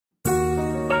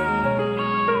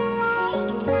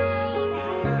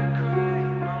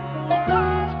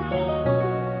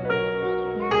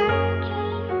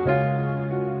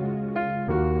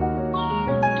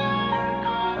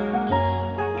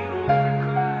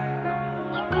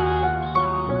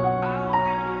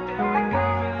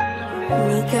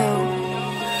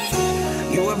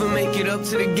up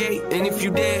to the gate. And if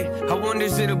you did, I wonder,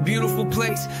 is it a beautiful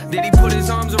place? Did he put his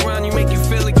arms around you, make you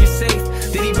feel like you're safe?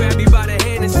 Did he grab you by the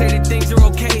hand and say that things are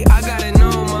okay? I gotta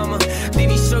know, mama. Did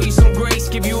he show you some grace,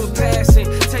 give you a pass, and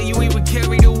tell you he would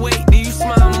carry the weight? Do you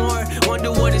smile more?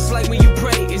 Wonder what it's like when you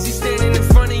pray. Is he standing in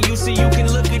front of you so you can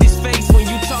look at his face when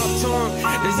you talk to him?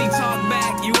 Does he talk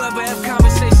back? You ever have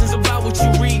conversations about what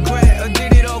you regret? Or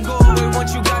did it all go away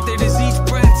once you got there? Does each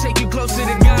breath take you closer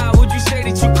to God? Would you say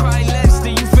that you cry less? Do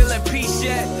you feel at peace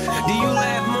yet? Do you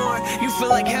laugh more? You feel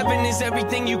like heaven is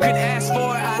everything you could ask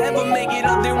for. I ever make it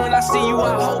up there when I see you,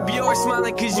 I hope you're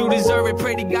smiling cause you deserve it.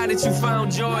 Pray to God that you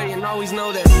found joy, and always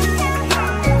know that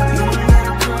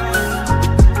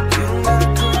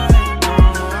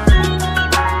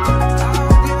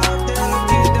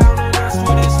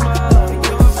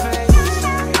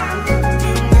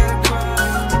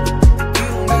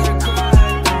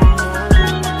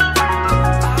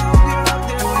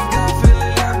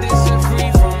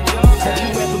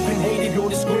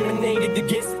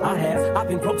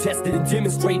protested and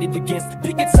demonstrated against.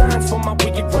 Picket signs for my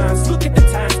wicked rhymes. Look at the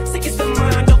time, sick is the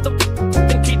mind of the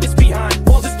and keep us behind.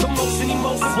 All this commotion,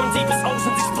 emotions, one deepest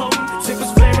oceans exploding.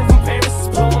 Tempers flaring from Paris,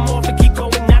 blow them off and keep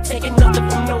going. Not taking nothing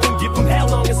from no one. Give them hell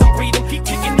long as I'm breathing. Keep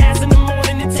kicking ass in the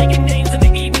morning and taking names in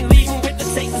the evening. Leaving with the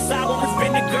taste of sour and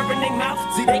vinegar in their mouth.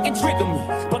 See, they can trigger me,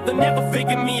 but they'll never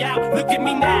figure me out. Look at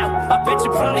me now, I bet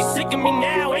you're probably sick of me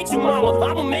now. Ain't you, mama?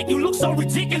 I'ma make you look so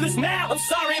ridiculous now. I'm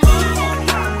sorry, mama.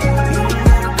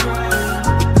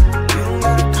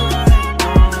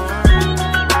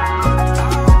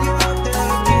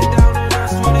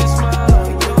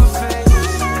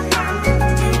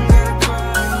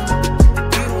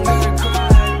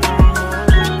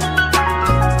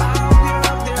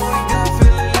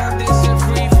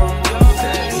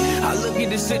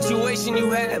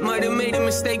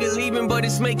 Mistake of leaving, but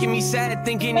it's making me sad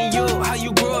thinking of you. How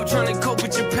you grew up trying to cope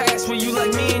with your past. Were you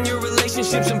like me in your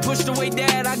relationships and pushed away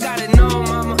dad? I gotta know,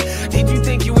 mama. Did you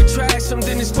think you were trash?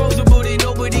 Something disposable that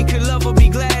nobody could love or be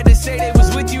glad to say they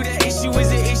was with you? That issue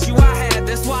is an issue I had.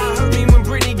 That's why it hurt me when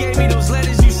Brittany gave me those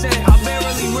letters you sent. I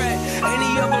barely read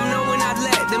any of them, knowing I'd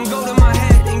let them go to my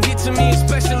head and get to me,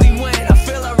 especially when I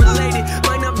feel I related.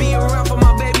 Might not be around for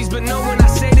my babies, but know when I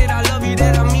say that I love you,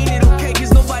 that I mean it, okay?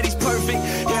 Cause nobody's perfect.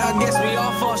 Yeah, I guess we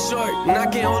all fall short, and I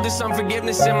can't hold this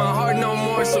unforgiveness in my heart no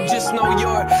more. So just know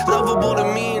you're lovable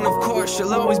to me, and of course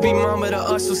you'll always be mama to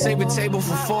us. So save a table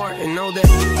for four and know that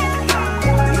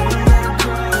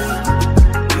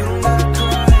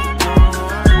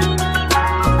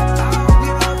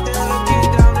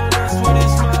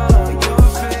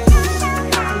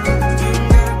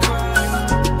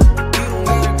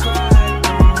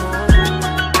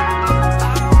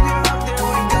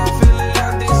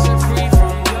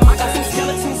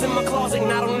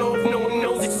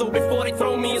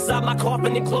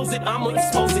and close it, I'ma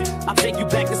expose it. I'll take you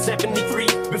back to 73.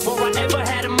 Before I ever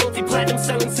had a multi-platinum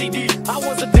selling CD. I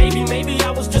was a baby, maybe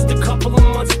I was just a couple of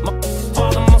months. My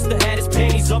father must have had his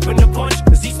panties up in a bunch,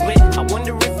 cause he split. I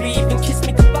wonder if he even kissed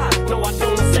me goodbye. No, I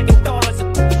don't. On second thought, I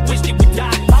said, wish he would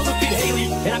die. I looked at Haley,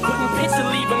 and I couldn't picture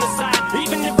leaving the side.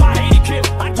 Even if I hated Kim,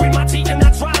 I grit my teeth and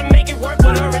I try to make it work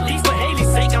with her. At least for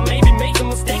Haley's sake, I maybe made some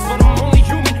mistakes, but I'm only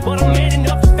human. But I'm man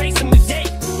enough to face him today.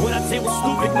 What I did was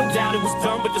stupid, no doubt it was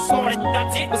dumb, but the smartest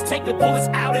I did was take the bullets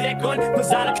out of that gun.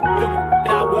 Cause I'd have killed him, and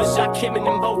I would've shot Kim and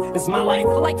them both. It's my life.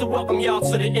 I'd like to welcome y'all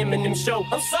to the Eminem show.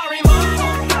 I'm sorry,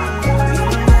 mom.